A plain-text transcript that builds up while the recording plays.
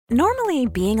Normally,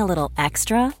 being a little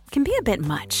extra can be a bit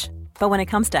much, but when it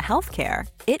comes to healthcare,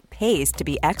 it pays to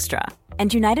be extra.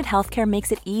 And United Healthcare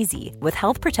makes it easy with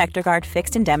Health Protector Guard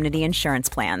fixed indemnity insurance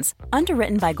plans.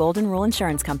 Underwritten by Golden Rule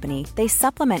Insurance Company, they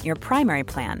supplement your primary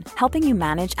plan, helping you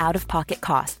manage out-of-pocket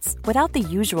costs without the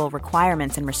usual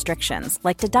requirements and restrictions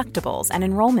like deductibles and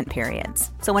enrollment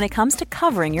periods. So when it comes to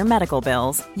covering your medical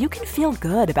bills, you can feel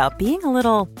good about being a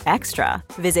little extra.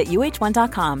 Visit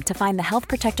uh1.com to find the Health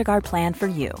Protector Guard plan for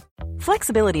you.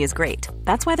 Flexibility is great.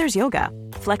 That's why there's yoga.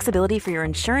 Flexibility for your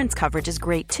insurance coverage is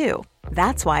great too.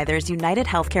 That's why there's United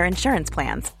Healthcare Insurance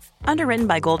Plans. Underwritten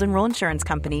by Golden Rule Insurance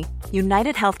Company,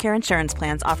 United Healthcare Insurance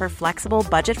Plans offer flexible,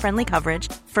 budget-friendly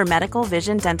coverage for medical,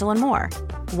 vision, dental, and more.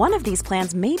 One of these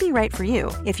plans may be right for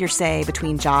you if you're, say,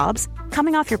 between jobs,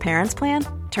 coming off your parents' plan,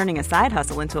 turning a side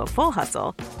hustle into a full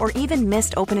hustle, or even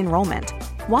missed open enrollment.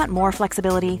 Want more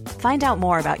flexibility? Find out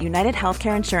more about United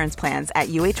Healthcare Insurance Plans at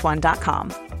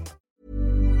uh1.com.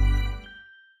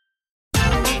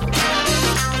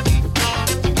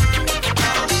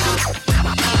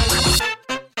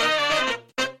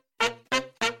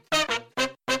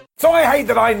 So I hate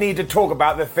that I need to talk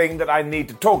about the thing that I need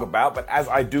to talk about, but as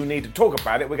I do need to talk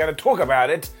about it, we're going to talk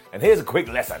about it, and here's a quick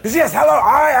lesson. Yes, hello,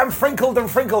 I am Frinkled and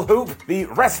Frinklehoop, the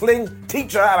wrestling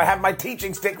teacher, and I have my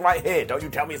teaching stick right here. Don't you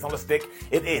tell me it's not a stick,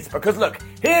 it is. Because look,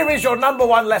 here is your number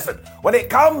one lesson. When it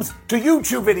comes to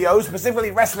YouTube videos, specifically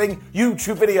wrestling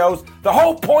YouTube videos, the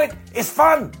whole point is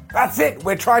fun. That's it.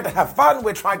 We're trying to have fun,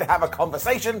 we're trying to have a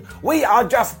conversation. We are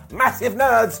just massive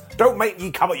nerds. Don't make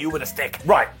me come at you with a stick.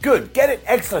 Right, good, get it,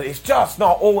 excellent. It's just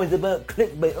not always about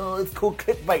clickbait. Oh, it's called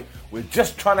clickbait. We're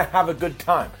just trying to have a good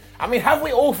time. I mean, have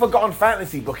we all forgotten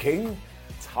fantasy booking?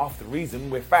 It's half the reason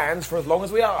we're fans for as long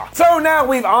as we are. So now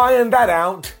we've ironed that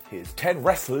out. Here's 10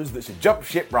 wrestlers that should jump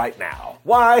ship right now.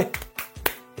 Why?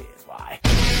 Here's why.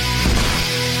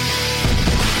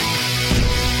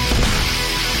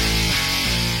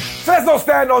 So let's not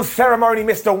stand on ceremony,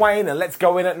 Mr. Wayne, and let's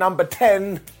go in at number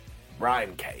 10.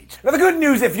 Brian Cage. Now the good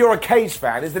news if you're a Cage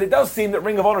fan is that it does seem that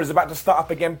Ring of Honor is about to start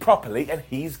up again properly, and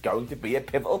he's going to be a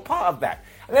pivotal part of that.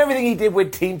 And everything he did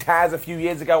with Team Taz a few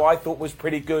years ago I thought was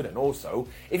pretty good, and also,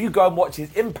 if you go and watch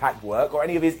his Impact work or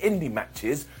any of his indie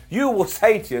matches, you will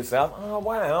say to yourself, oh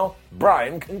wow,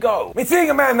 Brian can go. I mean,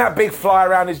 seeing a man that big fly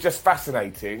around is just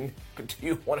fascinating, but do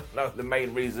you want to know the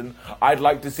main reason I'd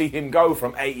like to see him go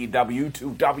from AEW to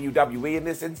WWE in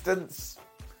this instance?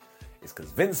 It's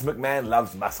because Vince McMahon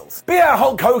loves muscles. Be it a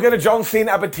Hulk Hogan, a John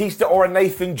Cena, a Batista, or a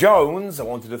Nathan Jones. I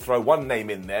wanted to throw one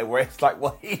name in there where it's like,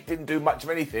 well, he didn't do much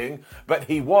of anything, but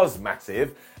he was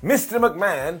massive. Mr.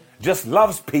 McMahon just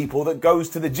loves people that goes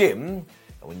to the gym.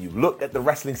 And when you look at the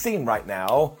wrestling scene right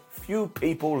now, few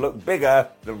people look bigger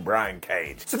than Brian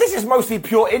Cage. So this is mostly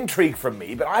pure intrigue from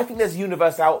me, but I think there's a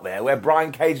universe out there where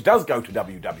Brian Cage does go to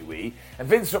WWE, and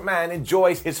Vince McMahon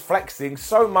enjoys his flexing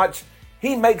so much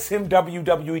he makes him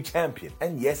WWE champion.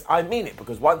 And yes, I mean it,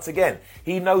 because once again,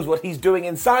 he knows what he's doing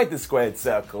inside the squared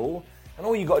circle, and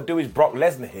all you got to do is Brock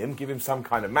Lesnar him, give him some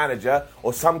kind of manager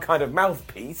or some kind of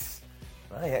mouthpiece.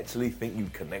 I actually think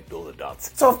you'd connect all the dots.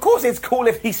 So of course it's cool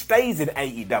if he stays in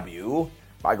AEW,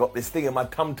 but I got this thing in my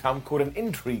tum-tum called an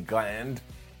intrigue gland.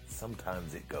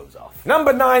 Sometimes it goes off.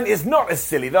 Number 9 is not as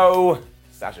silly though.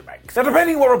 Sasha Banks. Now,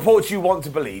 depending what reports you want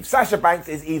to believe, Sasha Banks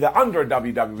is either under a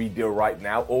WWE deal right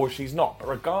now or she's not. But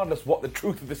regardless what the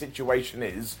truth of the situation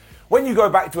is, when you go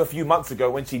back to a few months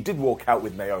ago when she did walk out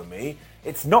with Naomi,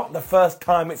 it's not the first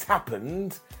time it's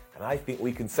happened. And I think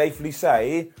we can safely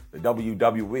say the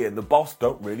WWE and the boss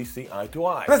don't really see eye to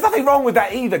eye. There's nothing wrong with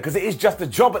that either, because it is just a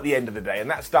job at the end of the day and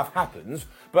that stuff happens.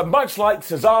 But much like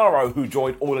Cesaro, who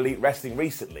joined All Elite Wrestling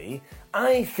recently,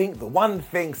 I think the one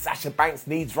thing Sasha Banks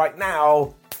needs right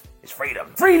now is freedom.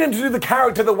 Freedom to do the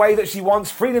character the way that she wants,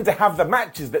 freedom to have the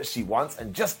matches that she wants,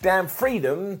 and just damn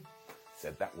freedom.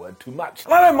 Said that word too much.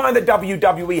 And I don't mind that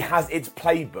WWE has its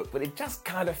playbook, but it just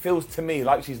kind of feels to me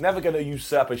like she's never going to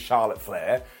usurp a Charlotte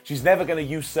Flair. She's never going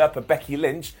to usurp a Becky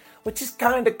Lynch, which is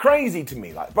kind of crazy to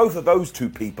me. Like, both of those two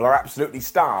people are absolutely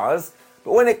stars,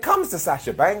 but when it comes to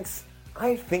Sasha Banks,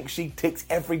 I think she ticks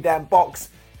every damn box,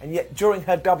 and yet during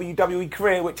her WWE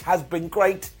career, which has been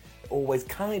great, always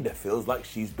kind of feels like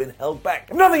she's been held back.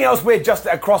 If nothing else, we're just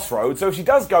at a crossroads, so if she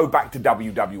does go back to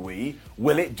WWE,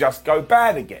 will it just go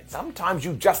bad again? Sometimes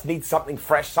you just need something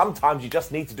fresh, sometimes you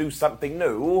just need to do something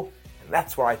new, and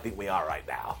that's where I think we are right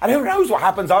now. And who knows what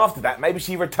happens after that? Maybe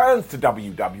she returns to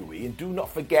WWE, and do not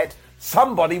forget,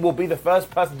 somebody will be the first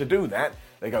person to do that.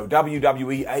 They go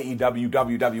WWE, AEW,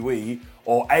 WWE,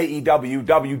 or AEW,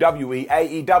 WWE,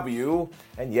 AEW,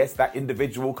 and yes, that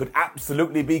individual could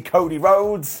absolutely be Cody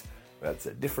Rhodes. That's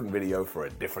a different video for a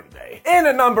different day. In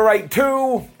at number 8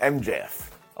 too, MJF.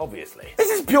 Obviously.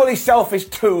 This is purely selfish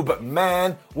too, but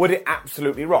man, would it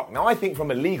absolutely rock. Now, I think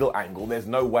from a legal angle, there's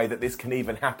no way that this can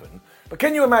even happen. But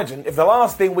can you imagine if the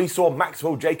last thing we saw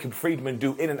Maxwell Jacob Friedman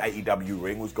do in an AEW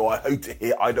ring was go, I hate it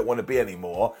here, I don't want to be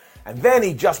anymore. And then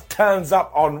he just turns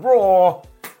up on Raw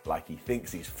like he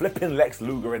thinks he's flipping Lex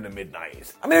Luger in the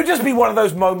mid-90s. I mean, it would just be one of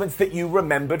those moments that you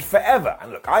remembered forever.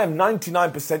 And look, I am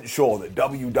 99% sure that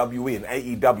WWE and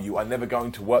AEW are never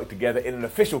going to work together in an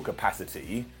official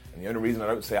capacity. And the only reason I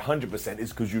don't say 100% is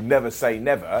because you never say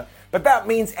never. But that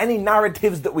means any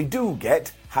narratives that we do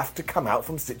get have to come out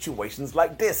from situations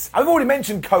like this. I've already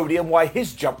mentioned Cody and why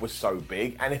his jump was so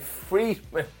big. And if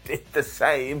Friedman did the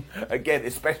same, again,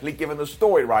 especially given the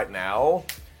story right now,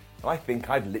 I think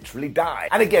I'd literally die.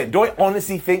 And again, do I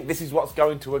honestly think this is what's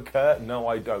going to occur? No,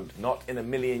 I don't. Not in a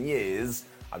million years.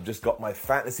 I've just got my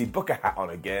fantasy booker hat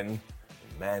on again.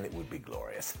 Man, it would be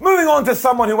glorious. Moving on to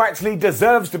someone who actually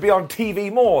deserves to be on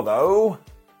TV more, though.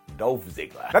 Dolph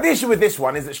Ziggler. Now, the issue with this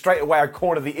one is that straight away a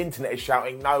corner of the internet is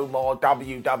shouting, no more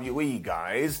WWE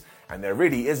guys. And there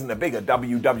really isn't a bigger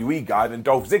WWE guy than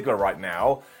Dolph Ziggler right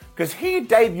now, because he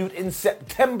debuted in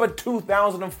September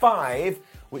 2005,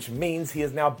 which means he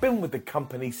has now been with the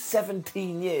company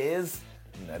 17 years.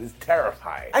 And that is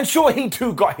terrifying. And sure, he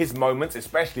too got his moments,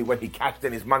 especially when he cashed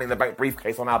in his Money in the Bank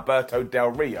briefcase on Alberto Del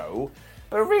Rio.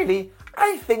 But really,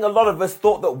 I think a lot of us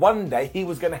thought that one day he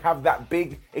was going to have that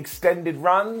big extended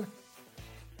run.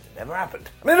 It never happened.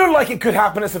 I mean, it looked like it could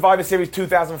happen at Survivor Series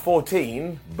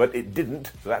 2014, but it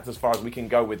didn't. So that's as far as we can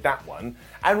go with that one.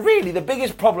 And really, the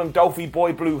biggest problem Dolphy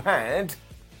Boy Blue had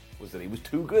was that he was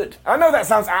too good. I know that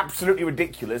sounds absolutely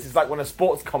ridiculous. It's like when a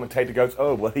sports commentator goes,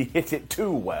 oh, well, he hit it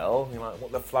too well. You're like,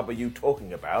 what the flub are you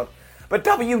talking about? But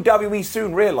WWE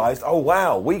soon realised, oh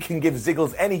wow, we can give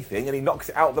Ziggles anything and he knocks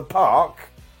it out of the park.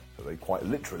 So they quite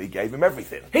literally gave him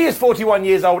everything. He is 41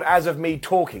 years old as of me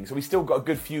talking, so he's still got a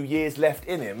good few years left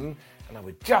in him. And I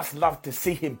would just love to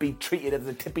see him be treated as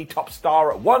a tippy-top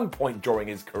star at one point during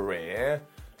his career,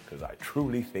 because I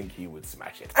truly think he would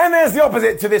smash it. And there's the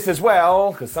opposite to this as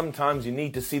well, because sometimes you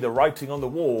need to see the writing on the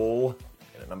wall.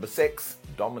 And at number 6,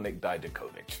 Dominik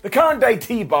Dijakovic. The current day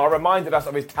T-Bar reminded us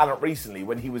of his talent recently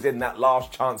when he was in that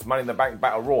last chance Money in the Bank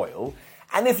Battle Royal.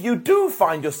 And if you do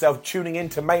find yourself tuning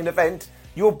into Main Event,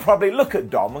 you'll probably look at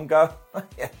Dom and go,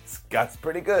 yes, that's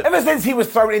pretty good. Ever since he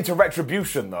was thrown into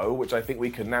Retribution though, which I think we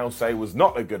can now say was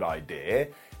not a good idea,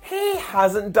 he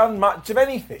hasn't done much of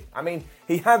anything. I mean,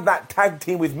 he had that tag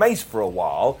team with Mace for a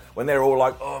while when they were all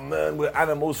like, oh man, we're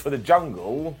animals for the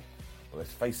jungle. Well,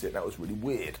 let's face it, that was really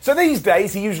weird. So these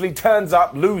days, he usually turns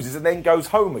up, loses, and then goes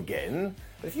home again.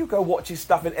 But if you go watch his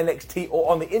stuff in NXT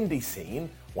or on the indie scene,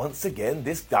 once again,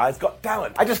 this guy's got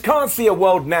talent. I just can't see a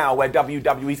world now where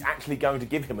WWE's actually going to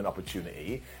give him an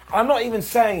opportunity. I'm not even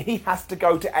saying he has to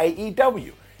go to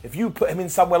AEW. If you put him in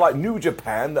somewhere like New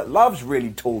Japan that loves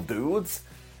really tall dudes,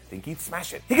 I think he'd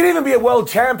smash it. He could even be a world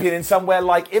champion in somewhere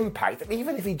like Impact. I mean,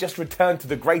 even if he just returned to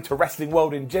the greater wrestling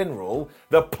world in general,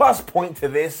 the plus point to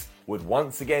this would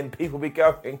once again people be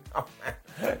going, oh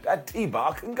man, that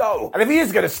T-Bar can go. And if he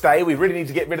is going to stay, we really need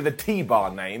to get rid of the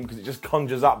T-Bar name because it just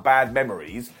conjures up bad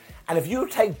memories. And if you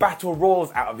take Battle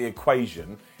Royals out of the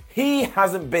equation, he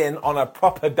hasn't been on a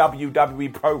proper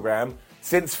WWE program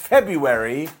since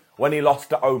February when he lost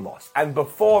to Omos. And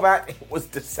before that, it was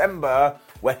December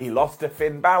where he lost to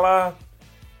Finn Balor.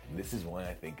 And this is why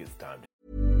I think it's time to...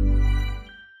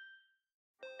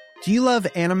 Do you love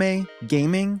anime,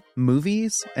 gaming,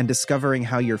 movies, and discovering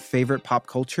how your favorite pop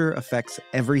culture affects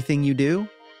everything you do?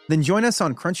 Then join us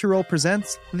on Crunchyroll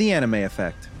Presents The Anime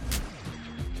Effect.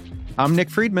 I'm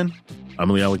Nick Friedman. I'm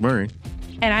Lee Alec Murray.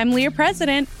 And I'm Leah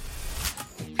President.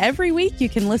 Every week you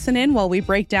can listen in while we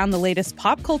break down the latest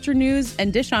pop culture news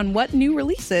and dish on what new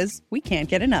releases we can't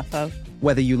get enough of.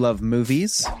 Whether you love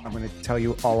movies, I'm going to tell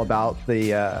you all about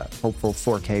the hopeful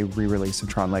 4K re-release of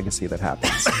Tron Legacy that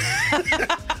happens.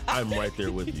 I'm right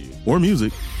there with you. Or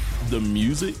music. The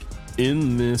music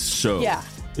in this show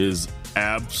is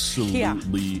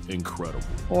absolutely incredible.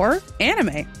 Or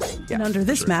anime. And under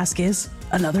this mask is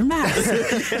another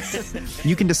mask.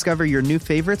 you can discover your new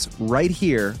favorites right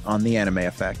here on The Anime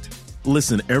Effect.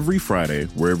 Listen every Friday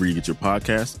wherever you get your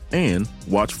podcast and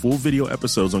watch full video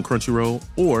episodes on Crunchyroll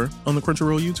or on the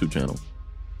Crunchyroll YouTube channel.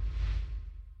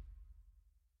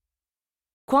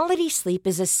 Quality sleep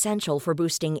is essential for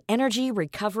boosting energy,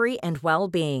 recovery, and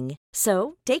well-being.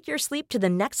 So, take your sleep to the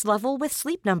next level with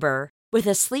Sleep Number. With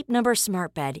a Sleep Number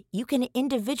Smart Bed, you can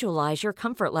individualize your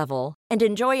comfort level and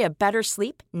enjoy a better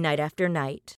sleep night after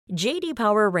night. J.D.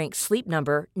 Power ranks Sleep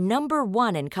Number number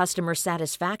 1 in customer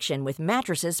satisfaction with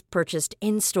mattresses purchased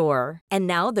in-store. And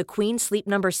now the Queen Sleep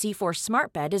Number C4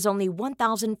 Smart Bed is only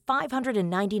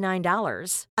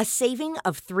 $1,599, a saving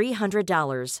of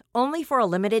 $300, only for a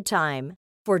limited time.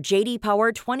 For J.D.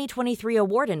 Power 2023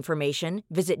 award information,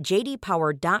 visit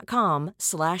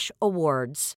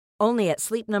jdpower.com/awards. Only at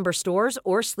Sleep Number stores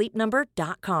or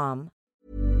sleepnumber.com.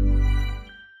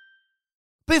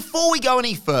 Before we go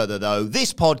any further, though,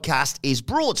 this podcast is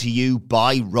brought to you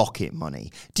by Rocket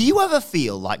Money. Do you ever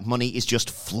feel like money is just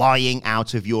flying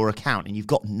out of your account and you've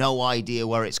got no idea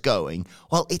where it's going?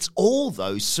 Well, it's all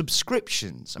those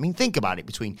subscriptions. I mean, think about it.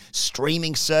 Between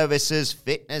streaming services,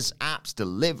 fitness apps,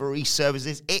 delivery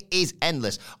services, it is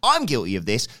endless. I'm guilty of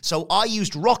this, so I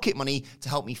used Rocket Money to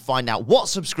help me find out what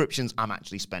subscriptions I'm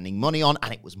actually spending money on,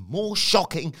 and it was more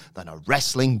shocking than a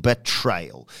wrestling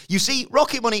betrayal. You see,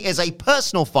 Rocket Money is a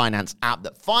personal finance app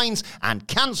that finds and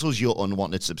cancels your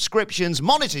unwanted subscriptions,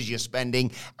 monitors your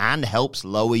spending, and helps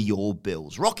lower your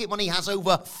bills. Rocket Money has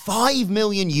over 5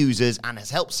 million users and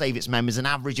has helped save its members an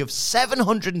average of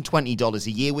 $720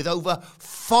 a year, with over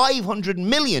 $500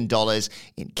 million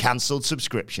in cancelled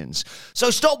subscriptions.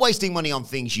 So stop wasting money on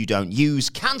things you don't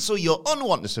use. Cancel your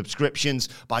unwanted subscriptions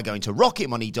by going to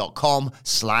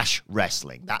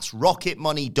rocketmoney.com/wrestling. That's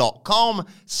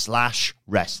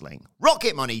rocketmoney.com/wrestling.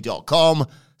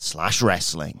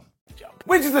 rocketmoney.com/wrestling.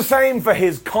 Which is the same for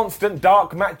his constant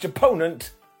dark match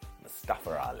opponent,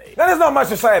 Mustafa Ali. Now, there's not much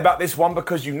to say about this one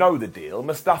because you know the deal.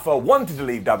 Mustafa wanted to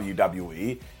leave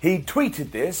WWE. He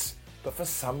tweeted this, but for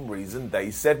some reason they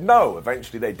said no.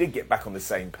 Eventually they did get back on the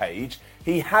same page.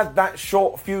 He had that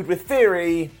short feud with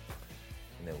Theory,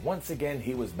 and then once again,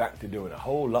 he was back to doing a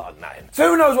whole lot of nothing. So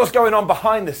who knows what's going on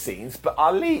behind the scenes, but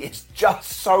Ali is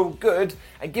just so good.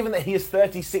 And given that he is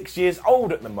 36 years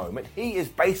old at the moment, he is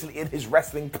basically in his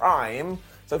wrestling prime.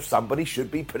 So somebody should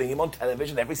be putting him on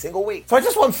television every single week. So I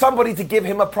just want somebody to give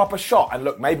him a proper shot. And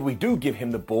look, maybe we do give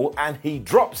him the ball and he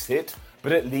drops it,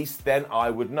 but at least then I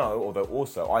would know, although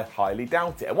also I highly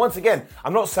doubt it. And once again,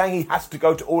 I'm not saying he has to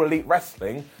go to All Elite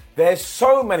Wrestling. There's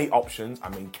so many options. I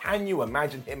mean, can you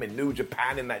imagine him in New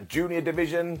Japan in that junior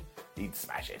division? He'd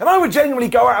smash it. And I would genuinely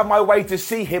go out of my way to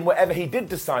see him wherever he did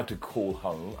decide to call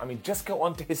home. I mean, just go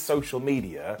onto his social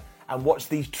media and watch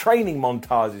these training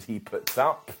montages he puts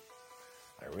up.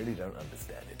 I really don't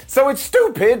understand it. So it's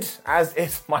stupid, as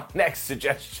is my next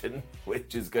suggestion,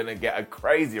 which is going to get a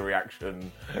crazy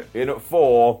reaction in at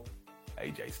 4.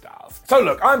 AJ Styles. So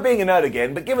look, I'm being a nerd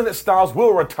again, but given that Styles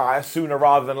will retire sooner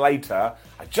rather than later,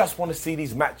 I just want to see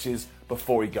these matches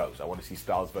before he goes. I want to see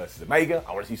Styles versus Omega.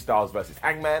 I want to see Styles versus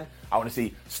Hangman. I want to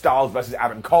see Styles versus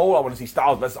Adam Cole. I want to see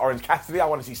Styles versus Orange Cassidy. I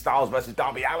want to see Styles versus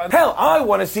Darby Allin. Hell, I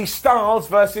want to see Styles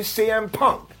versus CM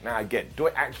Punk. Now again, do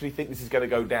I actually think this is going to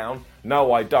go down?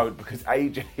 No, I don't, because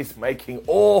AJ is making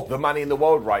all the money in the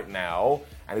world right now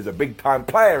and is a big-time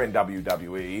player in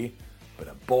WWE. But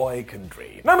a boy can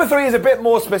dream. Number 3 is a bit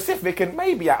more specific and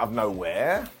maybe out of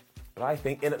nowhere, but I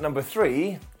think in at number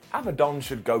 3, Abaddon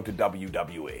should go to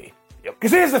WWE. Yep.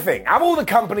 Because here's the thing, out of all the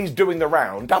companies doing the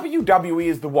round, WWE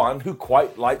is the one who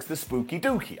quite likes the spooky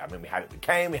dookie. I mean, we had it with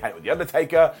Kane, we had it with The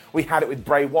Undertaker, we had it with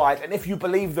Bray Wyatt, and if you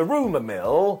believe the rumor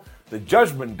mill, the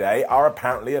Judgment Day are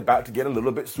apparently about to get a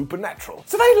little bit supernatural.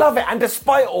 So they love it, and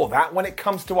despite all that, when it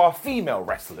comes to our female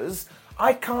wrestlers,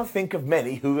 I can't think of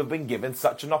many who have been given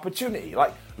such an opportunity.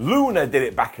 Like, Luna did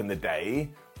it back in the day.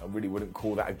 I really wouldn't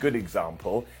call that a good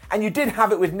example. And you did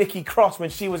have it with Nikki Cross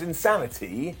when she was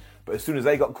Insanity, but as soon as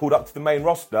they got called up to the main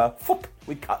roster, whoop,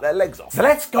 we cut their legs off. So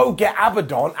let's go get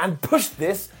Abaddon and push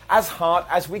this as hard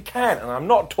as we can. And I'm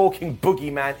not talking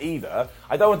Boogeyman either.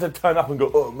 I don't want to turn up and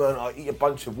go, oh man, I'll eat a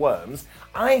bunch of worms.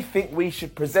 I think we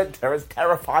should present her as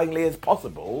terrifyingly as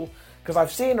possible, because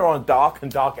I've seen her on Dark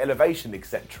and Dark Elevation,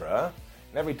 etc.,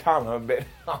 and every time I'm a bit,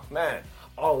 oh man,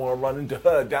 I don't want to run into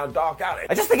her down Dark Alley.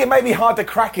 I just think it may be hard to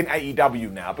crack in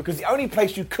AEW now, because the only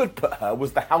place you could put her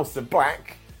was the House of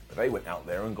Black, but they went out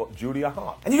there and got Julia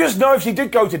Hart. And you just know if she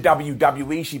did go to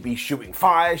WWE, she'd be shooting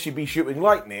fire, she'd be shooting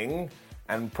lightning,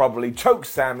 and probably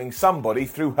choke-slamming somebody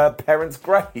through her parents'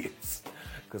 graves.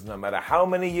 Because no matter how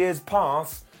many years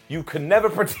pass, you can never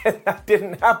pretend that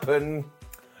didn't happen.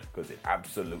 Because it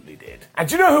absolutely did. And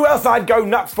do you know who else I'd go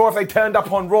nuts for if they turned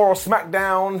up on Raw or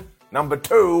SmackDown? Number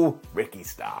 2, Ricky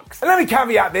Starks. And let me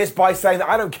caveat this by saying that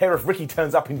I don't care if Ricky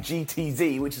turns up in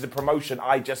GTZ, which is a promotion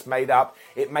I just made up.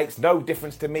 It makes no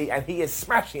difference to me, and he is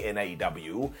smashing it in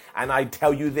AEW. And I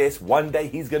tell you this, one day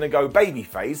he's going to go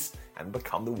babyface and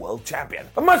become the world champion.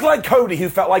 But much like Cody, who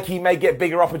felt like he may get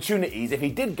bigger opportunities if he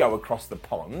did go across the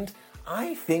pond,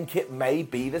 I think it may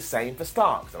be the same for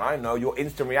Starks. And I know your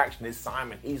instant reaction is,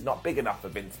 Simon, he's not big enough for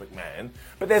Vince McMahon.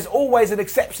 But there's always an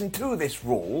exception to this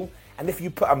rule. And if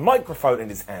you put a microphone in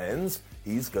his hands,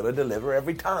 he's going to deliver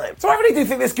every time. So I really do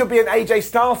think this could be an AJ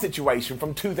Styles situation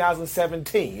from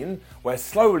 2017, where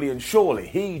slowly and surely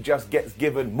he just gets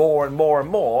given more and more and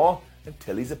more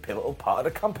until he's a pivotal part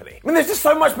of the company. I mean, there's just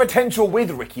so much potential with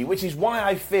Ricky, which is why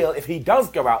I feel if he does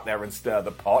go out there and stir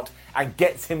the pot and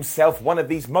gets himself one of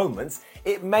these moments,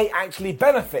 it may actually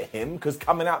benefit him, because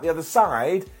coming out the other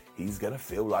side, he's going to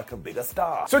feel like a bigger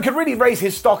star. So it could really raise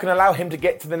his stock and allow him to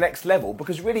get to the next level,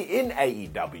 because really in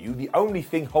AEW, the only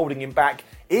thing holding him back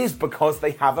is because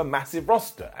they have a massive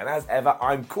roster. And as ever,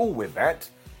 I'm cool with that,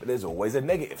 but there's always a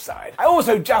negative side. I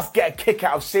also just get a kick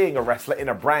out of seeing a wrestler in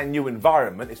a brand new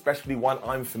environment, especially one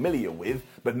I'm familiar with,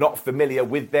 but not familiar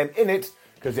with them in it,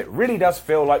 because it really does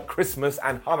feel like Christmas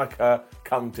and Hanukkah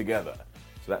come together.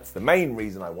 So that's the main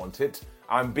reason I want it.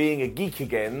 I'm being a geek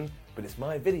again, but it's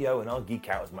my video and I'll geek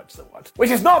out as much as I want.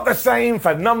 Which is not the same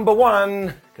for number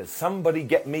 1, because somebody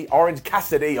get me Orange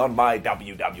Cassidy on my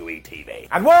WWE TV.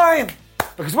 And why?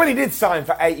 Because when he did sign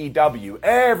for AEW,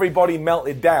 everybody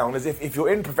melted down as if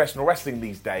you're in professional wrestling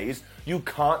these days, you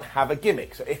can't have a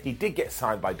gimmick. So if he did get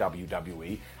signed by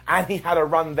WWE and he had a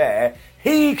run there,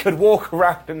 he could walk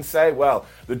around and say, well,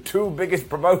 the 2 biggest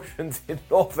promotions in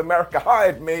North America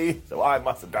hired me, so I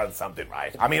must have done something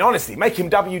right. I mean, honestly, make him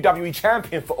WWE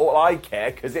champion for all I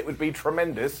care, because it would be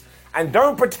tremendous. And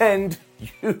don't pretend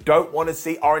you don't want to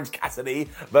see Orange Cassidy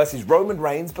versus Roman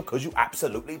Reigns, because you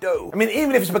absolutely do. I mean,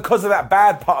 even if it's because of that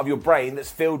bad part of your brain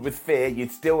that's filled with fear,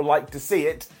 you'd still like to see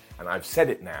it. And I've said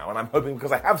it now, and I'm hoping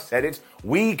because I have said it,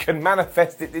 we can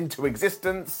manifest it into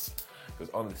existence.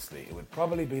 Because honestly, it would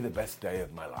probably be the best day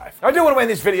of my life. I do want to end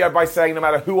this video by saying no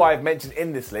matter who I've mentioned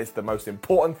in this list, the most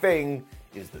important thing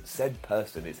is that said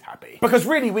person is happy. Because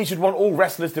really, we should want all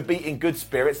wrestlers to be in good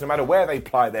spirits no matter where they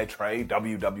ply their trade,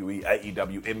 WWE,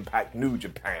 AEW, Impact, New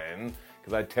Japan.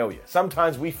 Because I tell you,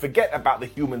 sometimes we forget about the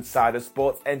human side of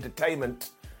sports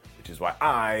entertainment, which is why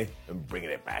I am bringing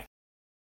it back.